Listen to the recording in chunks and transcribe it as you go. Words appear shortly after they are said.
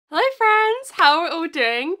how are we all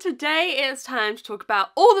doing? Today it's time to talk about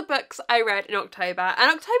all the books I read in October,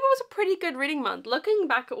 and October was a pretty good reading month. Looking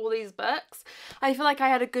back at all these books, I feel like I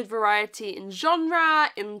had a good variety in genre,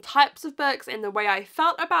 in types of books, in the way I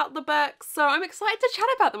felt about the books, so I'm excited to chat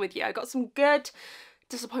about them with you. I got some good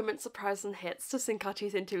disappointment, surprise and hits to sink our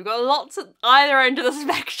teeth into. We've got lots at either end of the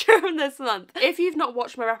spectrum this month. If you've not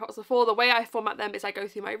watched my wrap-ups before, the way I format them is I go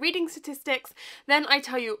through my reading statistics, then I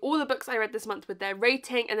tell you all the books I read this month with their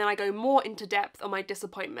rating, and then I go more into depth on my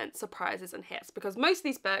disappointments, surprises and hits, because most of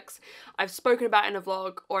these books I've spoken about in a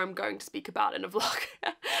vlog, or I'm going to speak about in a vlog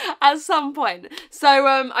at some point. So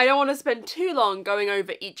I don't want to spend too long going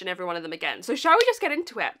over each and every one of them again. So shall we just get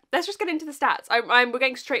into it? Let's just get into the stats. We're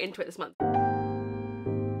getting straight into it this month.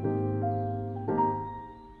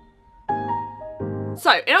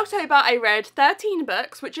 So, in October, I read 13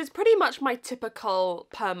 books, which is pretty much my typical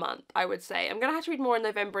per month, I would say. I'm going to have to read more in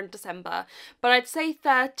November and December, but I'd say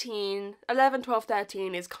 11, 12,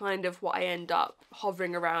 13 is kind of what I end up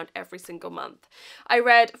hovering around every single month. I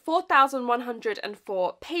read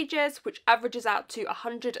 4,104 pages, which averages out to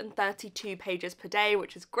 132 pages per day,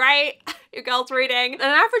 which is great. Your girl's reading. And an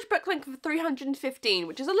average book length of 315,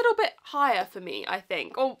 which is a little bit higher for me, I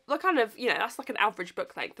think. Or the kind of, you know, that's like an average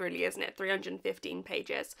book length really, isn't it? 315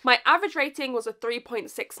 pages. My average rating was a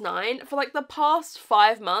 3.69. For like the past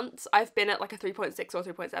 5 months, I've been at like a 3.6 or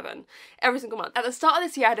 3.7 every single month. At the start of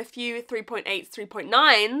this year, I had a few 3.8s,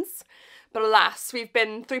 3.9s, but alas, we've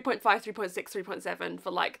been 3.5, 3.6, 3.7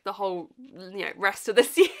 for like the whole, you know, rest of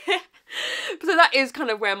this year. So that is kind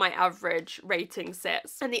of where my average rating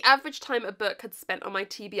sits. And the average time a book had spent on my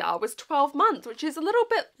TBR was 12 months, which is a little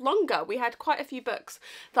bit longer. We had quite a few books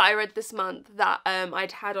that I read this month that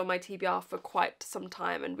I'd had on my TBR for quite some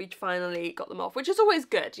time, and we'd finally got them off, which is always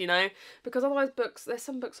good, you know, because otherwise there's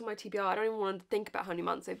some books on my TBR, I don't even want to think about how many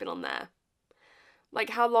months they've been on there. Like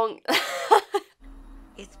how long...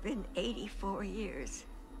 It's been 84 years.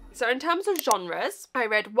 So in terms of genres, I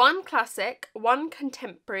read 1 classic, 1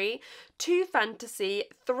 contemporary, 2 fantasy,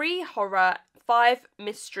 3 horror, 5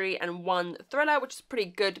 mystery and 1 thriller, which is a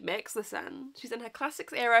pretty good mix. Listen, she's in her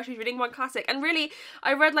classics era, she's reading 1 classic, and really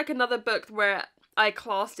I read like another book where I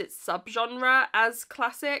classed its subgenre as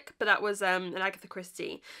classic, but that was an Agatha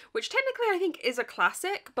Christie, which technically I think is a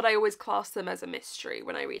classic, but I always class them as a mystery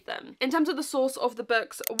when I read them. In terms of the source of the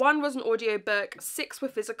books, 1 was an audiobook, 6 were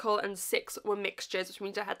physical, and 6 were mixtures, which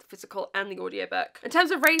means I had the physical and the audiobook. In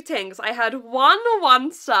terms of ratings, I had 1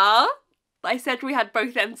 1-star. I said we had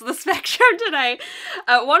both ends of the spectrum today.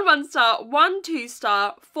 1 1-star, 1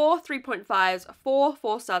 2-star, 4 3.5s, 4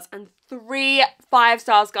 4 stars, and 3 5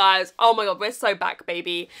 stars, guys. Oh my god, we're so back,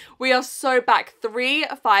 baby. We are so back. 3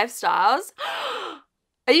 5 stars.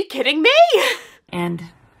 Are you kidding me? And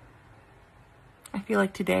I feel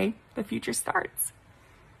like today the future starts.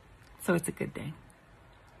 So it's a good day.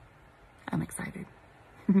 I'm excited.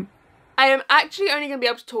 I am actually only going to be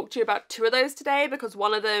able to talk to you about 2 of those today, because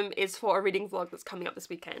one of them is for a reading vlog that's coming up this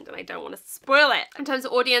weekend and I don't want to spoil it. In terms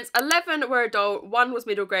of audience, 11 were adult, 1 was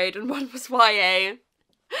middle grade and 1 was YA.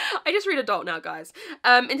 I just read adult now, guys.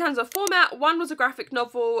 In terms of format, 1 was a graphic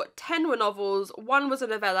novel, 10 were novels, 1 was a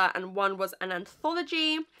novella and 1 was an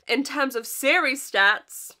anthology. In terms of series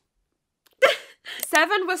stats,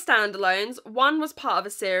 7 were standalones, 1 was part of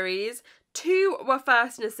a series, 2 were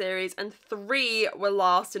first in a series, and 3 were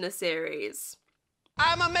last in a series.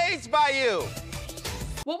 I'm amazed by you!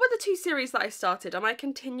 What were the 2 series that I started? Am I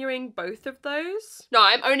continuing both of those? No,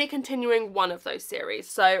 I'm only continuing 1 of those series.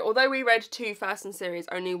 So although we read 2 first in series,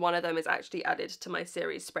 only 1 of them is actually added to my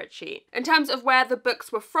series spreadsheet. In terms of where the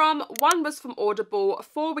books were from, 1 was from Audible,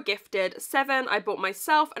 4 were gifted, 7 I bought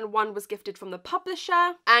myself, and 1 was gifted from the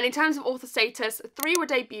publisher. And in terms of author status, 3 were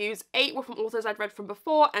debuts, 8 were from authors I'd read from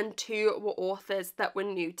before, and 2 were authors that were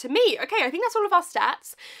new to me. Okay, I think that's all of our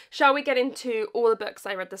stats. Shall we get into all the books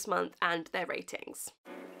I read this month and their ratings?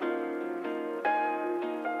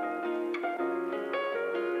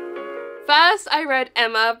 First, I read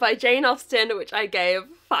Emma by Jane Austen, which I gave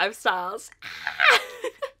 5 stars.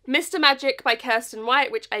 Mr. Magic by Kirsten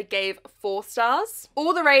White, which I gave 4 stars.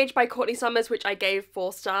 All the Rage by Courtney Summers, which I gave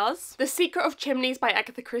 4 stars. The Secret of Chimneys by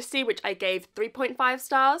Agatha Christie, which I gave 3.5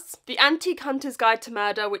 stars. The Antique Hunter's Guide to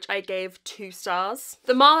Murder, which I gave 2 stars.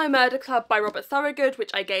 The Marlowe Murder Club by Robert Thorogood,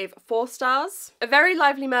 which I gave 4 stars. A Very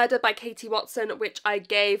Lively Murder by Katie Watson, which I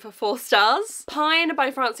gave 4 stars. Pine by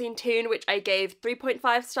Francine Toon, which I gave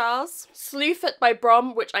 3.5 stars. Slewfoot by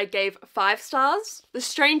Brom, which I gave 5 stars. The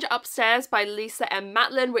Stranger Upstairs by Lisa M.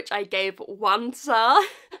 Matlin, which which I gave 1 star.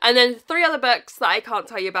 And then 3 other books that I can't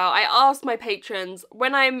tell you about. I asked my patrons,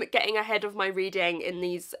 when I'm getting ahead of my reading in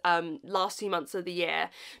these last few months of the year,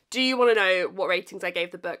 do you want to know what ratings I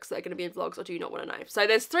gave the books that are going to be in vlogs, or do you not want to know? So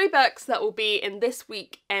there's 3 books that will be in this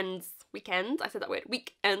weekend, I said that weird,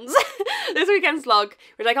 weekends, this weekend's vlog,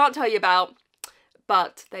 which I can't tell you about,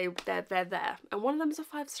 but they're there. And one of them is a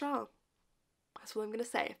 5-star. That's all I'm going to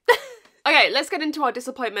say. Okay, let's get into our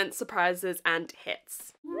disappointments, surprises, and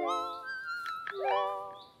hits.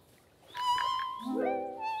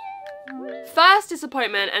 First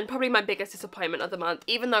disappointment, and probably my biggest disappointment of the month,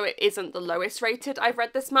 even though it isn't the lowest rated I've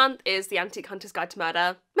read this month, is The Antique Hunter's Guide to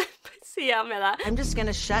Murder by C.L. Miller. I'm just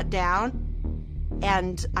gonna shut down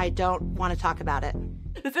and I don't want to talk about it.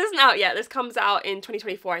 This isn't out yet. This comes out in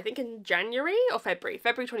 2024, I think in January or February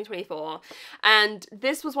 2024. And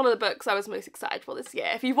this was one of the books I was most excited for this year.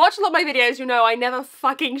 If you've watched a lot of my videos, you know I never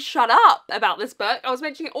fucking shut up about this book. I was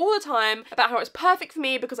mentioning it all the time about how it's perfect for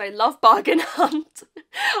me because I love Bargain Hunt.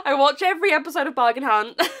 I watch every episode of Bargain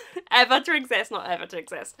Hunt ever to exist, not ever to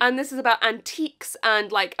exist. And this is about antiques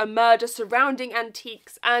and like a murder surrounding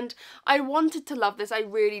antiques. And I wanted to love this, I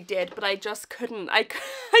really did, but I just couldn't. I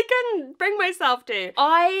couldn't bring myself to.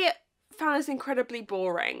 I found this incredibly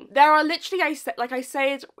boring. There are literally, like I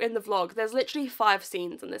said in the vlog, there's literally 5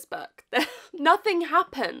 scenes in this book. Nothing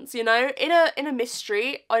happens, you know? In a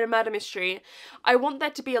mystery, or in a murder mystery, I want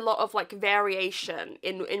there to be a lot of like variation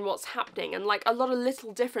in what's happening, and like a lot of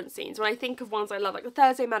little different scenes. When I think of ones I love, like the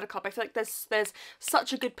Thursday Murder Club, I feel like there's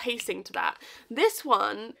such a good pacing to that. This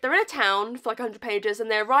one, they're in a town for like 100 pages,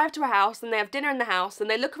 and they arrive to a house, and they have dinner in the house,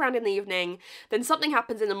 and they look around in the evening, then something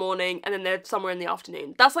happens in the morning, and then they're somewhere in the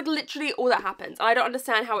afternoon. That's like literally all that happens. I don't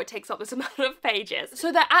understand how it takes up this amount of pages.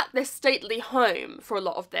 So they're at this stately home for a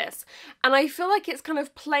lot of this, and I feel like it's kind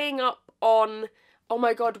of playing up on, oh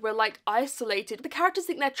my god, we're like isolated. The characters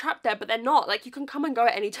think they're trapped there, but they're not. Like, you can come and go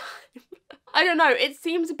at any time. I don't know, it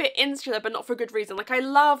seems a bit insular, but not for a good reason. Like, I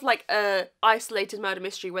love like a isolated murder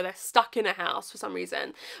mystery where they're stuck in a house for some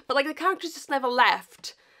reason, but like the characters just never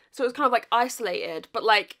left, so it was kind of like isolated, but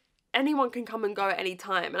like anyone can come and go at any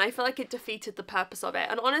time, and I feel like it defeated the purpose of it.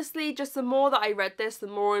 And honestly, just the more that I read this, the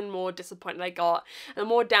more and more disappointed I got, and the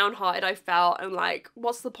more downhearted I felt, and like,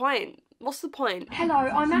 what's the point? What's the point? Hello,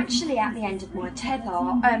 I'm actually at the end of my tether.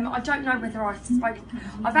 I don't know whether I've spoken.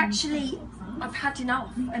 I've had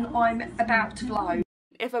enough, and I'm about to blow.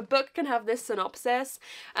 If a book can have this synopsis,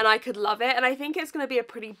 and I could love it, and I think it's going to be a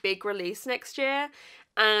pretty big release next year,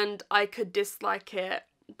 and I could dislike it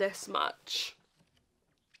this much.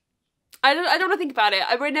 I don't want to think about it.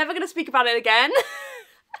 We're never going to speak about it again.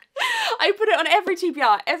 I put it on every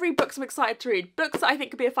TBR, every books I'm excited to read, books that I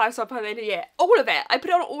think could be a 5-star by the end of the year, all of it. I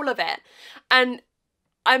put it on all of it, and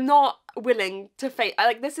I'm not willing to face,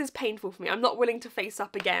 like, this is painful for me. I'm not willing to face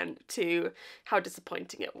up again to how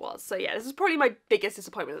disappointing it was. So yeah, this is probably my biggest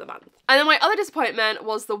disappointment of the month. And then my other disappointment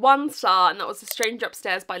was the 1 star, and that was The Stranger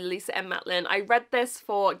Upstairs by Lisa M. Matlin. I read this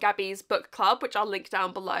for Gabby's book club, which I'll link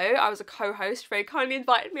down below. I was a co-host, very kindly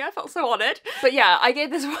invited me. I felt so honoured. But yeah, I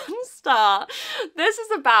gave this 1 star. This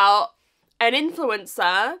is about an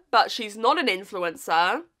influencer, but she's not an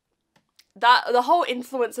influencer. The whole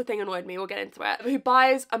influencer thing annoyed me, we'll get into it, who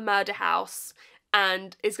buys a murder house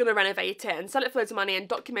and is going to renovate it and sell it for loads of money and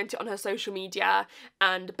document it on her social media,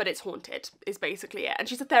 but it's haunted, is basically it. And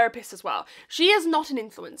she's a therapist as well. She is not an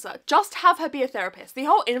influencer. Just have her be a therapist. The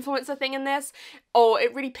whole influencer thing in this, oh,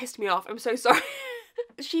 it really pissed me off. I'm so sorry.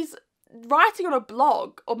 She's writing on a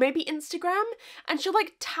blog or maybe Instagram, and she'll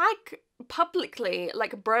like tag publicly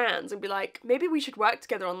like brands and be like, maybe we should work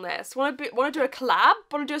together on this. Want to do a collab?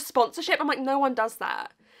 Want to do a sponsorship? I'm like, no one does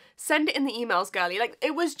that. Send it in the emails, girly. Like,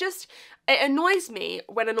 it was just, it annoys me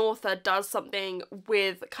when an author does something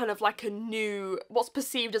with kind of like a new, what's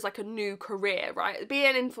perceived as like a new career, right? Be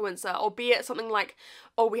it an influencer, or be it something like,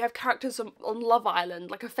 oh, we have characters on Love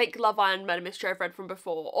Island, like a fake Love Island murder mystery I've read from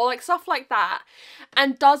before, or like stuff like that,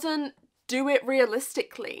 and doesn't do it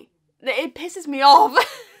realistically. It pisses me off.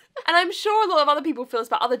 And I'm sure a lot of other people feel this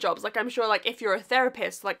about other jobs. Like, I'm sure, like, if you're a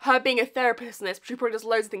therapist, like, her being a therapist in this, she probably does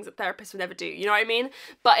loads of things that therapists would never do, you know what I mean?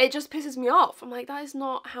 But it just pisses me off. I'm like, that is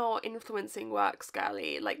not how influencing works,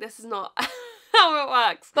 girly. Like, this is not how it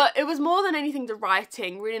works. But it was more than anything, the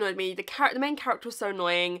writing really annoyed me. The main character was so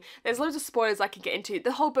annoying. There's loads of spoilers I could get into.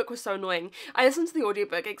 The whole book was so annoying. I listened to the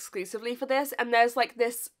audiobook exclusively for this, and there's like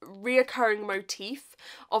this reoccurring motif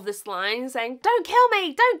of this line saying, "Don't kill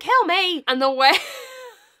me! Don't kill me!" And the way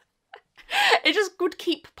it just would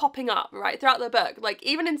keep popping up, right, throughout the book. Like,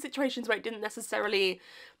 even in situations where it didn't necessarily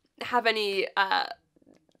have any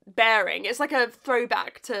bearing. It's like a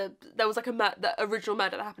throwback to, there was like the original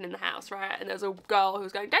murder that happened in the house, right? And there's a girl who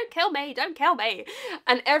was going, don't kill me, don't kill me.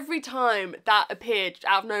 And every time that appeared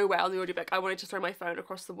out of nowhere on the audiobook, I wanted to throw my phone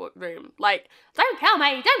across the room. Like, don't kill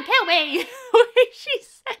me, don't kill me. She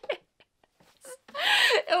said.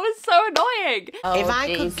 It was so annoying. If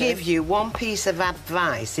I could give you one piece of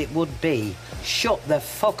advice, it would be shut the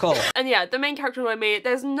fuck up. And yeah, the main character annoyed me.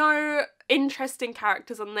 There's no interesting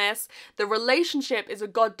characters on this. The relationship is a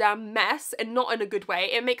goddamn mess, and not in a good way.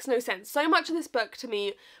 It makes no sense. So much of this book to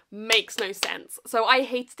me makes no sense. So I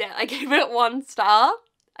hated it. I gave it 1 star.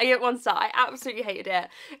 I gave it 1 star. I absolutely hated it.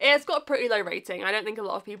 It's got a pretty low rating. I don't think a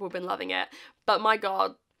lot of people have been loving it. But my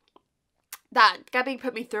god, that Gabby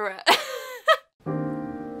put me through it.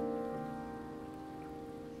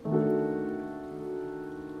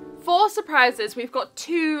 For surprises, we've got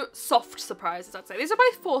 2 soft surprises, I'd say. These are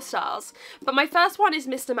both 4 stars, but my first one is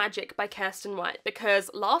Mr. Magic by Kirsten White,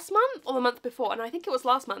 because last month, or the month before, and I think it was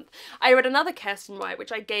last month, I read another Kirsten White,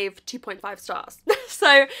 which I gave 2.5 stars.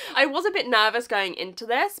 So I was a bit nervous going into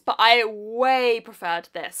this, but I way preferred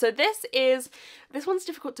this. So this one's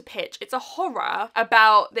difficult to pitch. It's a horror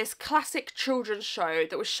about this classic children's show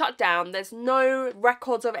that was shut down. There's no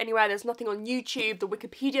records of it anywhere. There's nothing on YouTube. The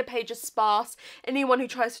Wikipedia page is sparse. Anyone who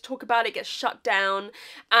tries to talk about it gets shut down.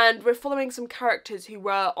 And we're following some characters who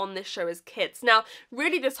were on this show as kids. Now,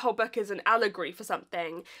 really this whole book is an allegory for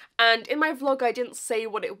something. And in my vlog, I didn't say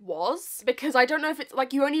what it was, because I don't know if it's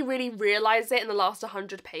like, you only really realise it in the last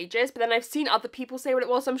 100 pages, but then I've seen other people say what it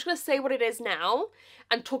was, so I'm just going to say what it is now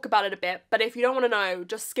and talk about it a bit. But if you don't want to know,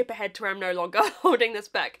 just skip ahead to where I'm no longer holding this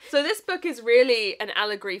book. So this book is really an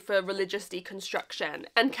allegory for religious deconstruction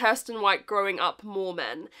and Kirsten White growing up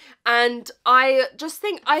Mormon. And I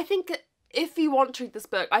think if you want to read this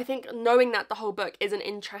book, I think knowing that the whole book is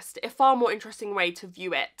a far more interesting way to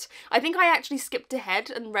view it. I think I actually skipped ahead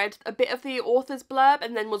and read a bit of the author's blurb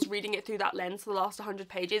and then was reading it through that lens for the last 100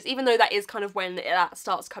 pages, even though that is kind of when that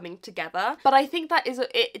starts coming together. But I think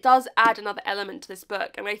it does add another element to this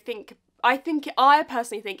book, and I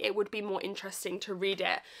personally think it would be more interesting to read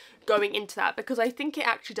it going into that, because I think it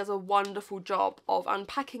actually does a wonderful job of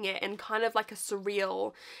unpacking it in kind of like a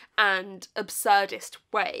surreal and absurdist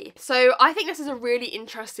way. So I think this is a really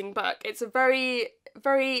interesting book. It's a very,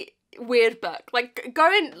 very weird book. Like, you're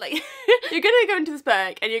gonna go into this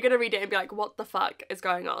book and you're gonna read it and be like, what the fuck is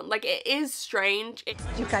going on? Like, it is strange.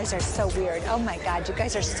 You guys are so weird. Oh my god, you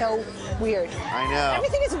guys are so weird. I know.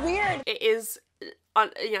 Everything is weird. It is,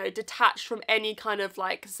 you know, detached from any kind of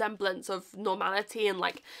like semblance of normality, and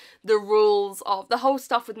like the rules of the whole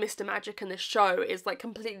stuff with Mr. Magic and this show is like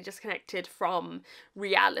completely disconnected from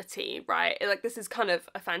reality, right? Like, this is kind of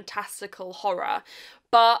a fantastical horror.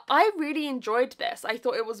 But I really enjoyed this. I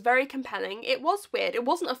thought it was very compelling. It was weird. It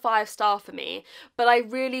wasn't a 5-star for me, but I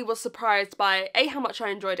really was surprised by A, how much I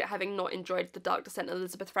enjoyed it, having not enjoyed The Dark Descent of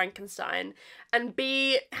Elizabeth Frankenstein, and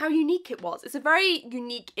B, how unique it was. It's a very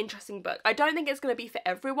unique, interesting book. I don't think it's going to be for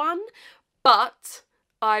everyone, but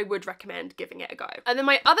I would recommend giving it a go. And then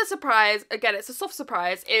my other surprise, again, it's a soft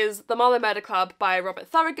surprise, is The Marlowe Murder Club by Robert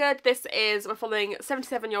Thorogood. We're following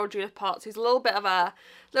 77-year-old Judith Potts, who's a little bit of a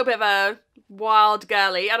wild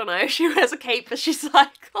girly. I don't know, she wears a cape but she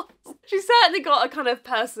cycles. She's certainly got a kind of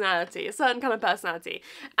personality, a certain kind of personality.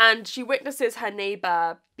 And she witnesses her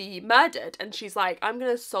neighbour be murdered, and she's like, I'm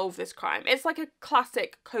gonna solve this crime. It's like a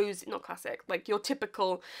classic cozy, not classic, like your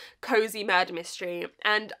typical cozy murder mystery.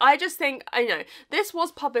 And I just think, I know, this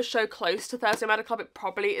was published so close to Thursday Murder Club, it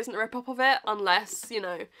probably isn't a rip-off of it, unless, you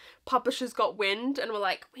know, publishers got wind and were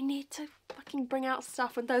like, we need to fucking bring out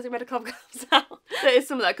stuff when Thursday Murder Club comes out. That is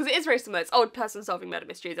similar, because it is very similar. It's old person solving murder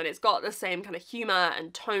mysteries, and it's got the same kind of humour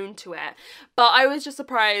and tone to it. But I was just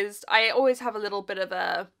surprised. I always have a little bit of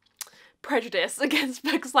a prejudice against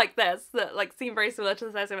books like this that like seem very similar to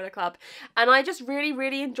the Thursday Murder Club, and I just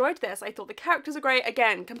really enjoyed this. I thought the characters are great.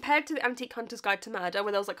 Again, compared to the Antique Hunter's Guide to Murder,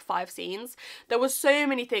 where there was like 5 scenes, there was so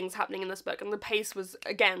many things happening in this book, and the pace was,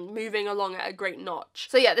 again, moving along at a great notch.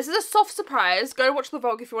 So yeah, this is a soft surprise. Go watch the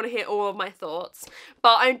vlog if you want to hear all of my thoughts,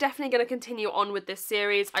 but I'm definitely going to continue on with this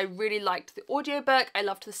series. I really liked the audiobook, I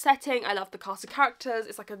loved the setting, I loved the cast of characters.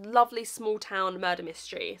 It's like a lovely small town murder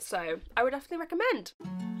mystery, so I would definitely recommend.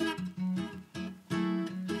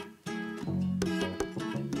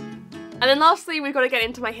 And then lastly, we've got to get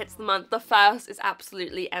into my hits of the month. The first is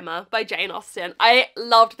absolutely Emma by Jane Austen. I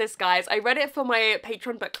loved this, guys. I read it for my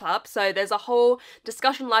Patreon book club, so there's a whole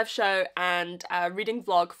discussion live show and reading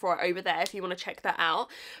vlog for it over there if you want to check that out.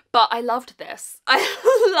 But I loved this. I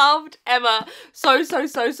loved Emma so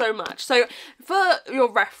much. So for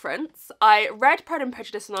your reference, I read Pride and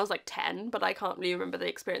Prejudice when I was like 10, but I can't really remember the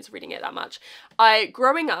experience of reading it that much.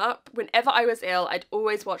 Growing up, whenever I was ill, I'd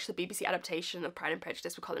always watch the BBC adaptation of Pride and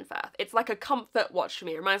Prejudice with Colin Firth. It's like a comfort watch for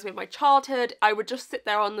me. It reminds me of my childhood. I would just sit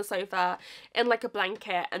there on the sofa in like a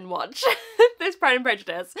blanket and watch this Pride and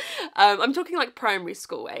Prejudice. I'm talking like primary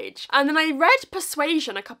school age. And then I read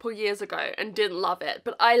Persuasion a couple years ago and didn't love it,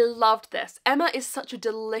 but I loved this. Emma is such a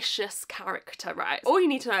delicious character, right? All you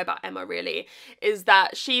need to know about Emma really is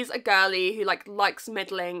that she's a girly who like likes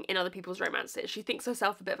meddling in other people's romances. She thinks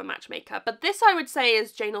herself a bit of a matchmaker. But this, I would say,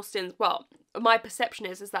 is Jane Austen's, well, my perception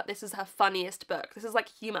is that this is her funniest book. This is like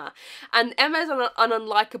humour. And Emma is an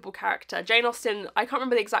unlikable character. Jane Austen, I can't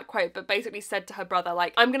remember the exact quote, but basically said to her brother,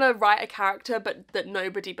 like, I'm gonna write a character that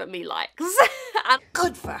nobody but me likes. And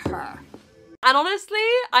Good for her. And honestly,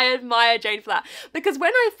 I admire Jane for that. Because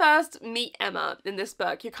when I first meet Emma in this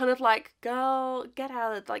book, you're kind of like, girl, get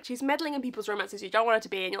out of, like, she's meddling in people's romances you don't want her to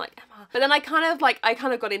be, and you're like, Emma. But then I kind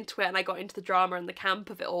of got into it, and I got into the drama and the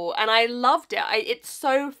camp of it all, and I loved it. It's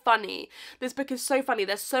so funny. This book is so funny.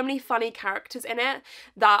 There's so many funny characters in it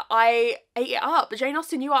that I ate it up. Jane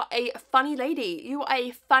Austen, you are a funny lady. You are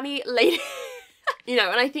a funny lady. You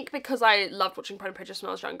know, and I think because I loved watching Pride and Prejudice when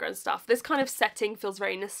I was younger and stuff, this kind of setting feels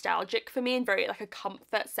very nostalgic for me and very like a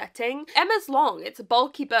comfort setting. Emma's long, it's a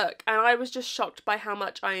bulky book, and I was just shocked by how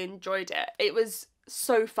much I enjoyed it. It was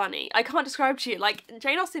so funny. I can't describe to you, like,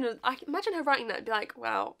 Jane Austen, I imagine her writing that and be like,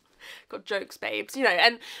 wow, got jokes, babes, you know.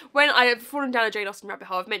 And when I have fallen down a Jane Austen rabbit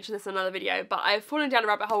hole, I've mentioned this in another video, but I've fallen down a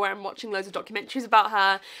rabbit hole where I'm watching loads of documentaries about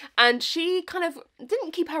her, and she kind of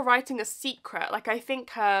didn't keep her writing a secret. Like, I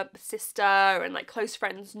think her sister and like close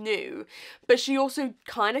friends knew, but she also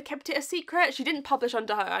kind of kept it a secret. She didn't publish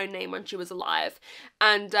under her own name when she was alive,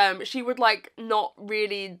 and she would like not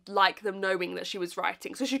really like them knowing that she was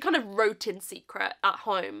writing, so she kind of wrote in secret at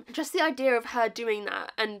home. Just the idea of her doing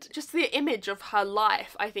that and just the image of her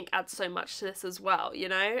life, I think, adds so much to this as well, you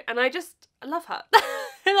know? And I love her.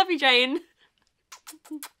 I love you, Jane.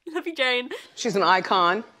 Love you, Jane. She's an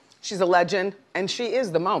icon, she's a legend, and she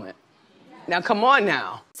is the moment. Now, come on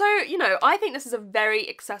now. So, you know, I think this is a very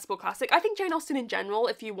accessible classic. I think Jane Austen in general,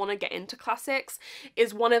 if you want to get into classics,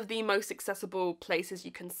 is one of the most accessible places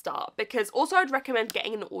you can start. Because also I'd recommend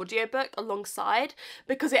getting an audiobook alongside,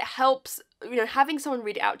 because it helps, you know, having someone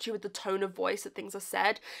read it out to you with the tone of voice that things are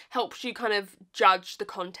said helps you kind of judge the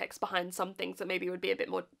context behind some things that maybe would be a bit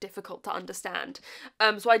more difficult to understand.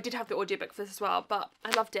 So I did have the audiobook for this as well, but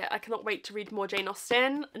I loved it. I cannot wait to read more Jane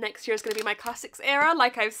Austen. Next year is going to be my classics era,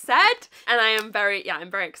 like I've said, and I'm very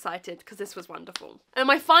excited because this was wonderful. And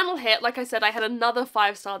my final hit, like I said, I had another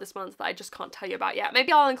 5-star this month that I just can't tell you about yet.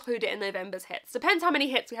 Maybe I'll include it in November's hits. Depends how many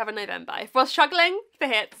hits we have in November. If we're struggling for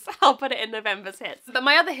hits, I'll put it in November's hits. But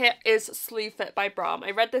my other hit is Slewfoot by Bram.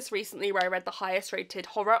 I read this recently, where I read the highest rated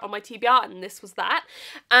horror on my TBR, and this was that.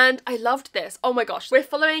 And I loved this. Oh my gosh. We're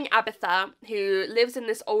following Abatha, who lives in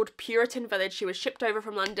this old Puritan village. She was shipped over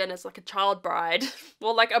from London as like a child bride,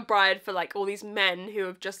 well, like a bride for like all these men who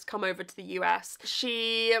have just come over to the US.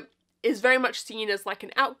 She is very much seen as like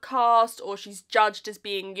an outcast, or she's judged as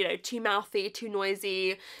being, you know, too mouthy, too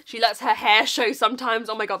noisy. She lets her hair show sometimes.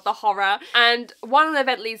 Oh my god, the horror. And one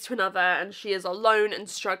event leads to another, and she is alone and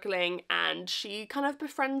struggling, and she kind of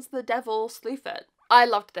befriends the devil, Slewfoot. I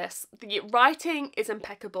loved this. The writing is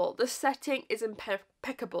impeccable. The setting is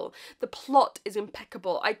impeccable. The plot is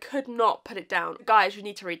impeccable. I could not put it down. Guys, you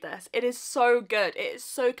need to read this. It is so good. It is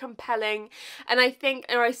so compelling. And I think,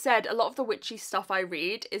 and I said, a lot of the witchy stuff I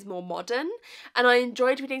read is more modern. And I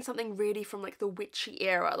enjoyed reading something really from like the witchy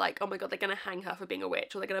era. Like, oh my god, they're going to hang her for being a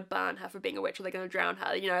witch, or they're going to burn her for being a witch, or they're going to drown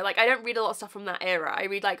her. You know, like, I don't read a lot of stuff from that era. I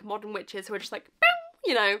read like modern witches who are just like, boom,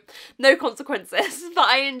 you know, no consequences. But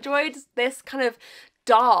I enjoyed this kind of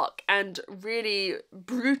dark and really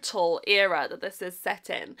brutal era that this is set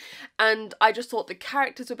in, and I just thought the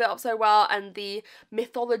characters were built up so well, and the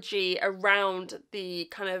mythology around the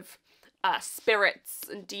kind of spirits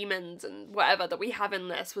and demons and whatever that we have in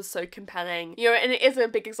this was so compelling, you know. And it is a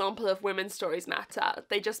big example of women's stories matter.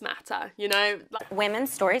 They just matter, you know. Like,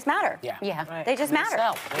 women's stories matter. Yeah, right. They just matter.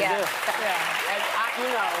 Yeah. And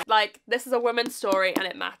you know, like, this is a woman's story and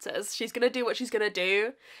it matters. She's gonna do what she's gonna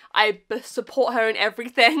do. I support her in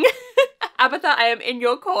everything. Abatha, I am in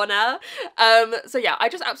your corner. So yeah, I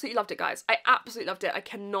just absolutely loved it, guys. I absolutely loved it. I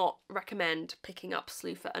cannot recommend picking up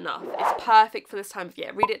Sleuther enough. It's perfect for this time of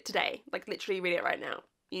year. Read it today. Like, literally read it right now.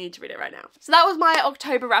 You need to read it right now. So that was my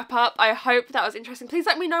October wrap up. I hope that was interesting. Please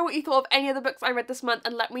let me know what you thought of any of the books I read this month,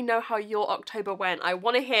 and let me know how your October went. I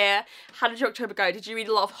want to hear, how did your October go? Did you read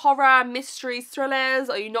a lot of horror, mysteries, thrillers?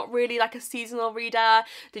 Are you not really like a seasonal reader?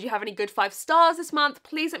 Did you have any good 5 stars this month?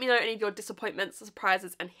 Please let me know any of your disappointments,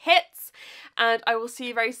 surprises and hits, and I will see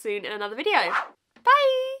you very soon in another video.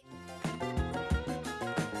 Bye!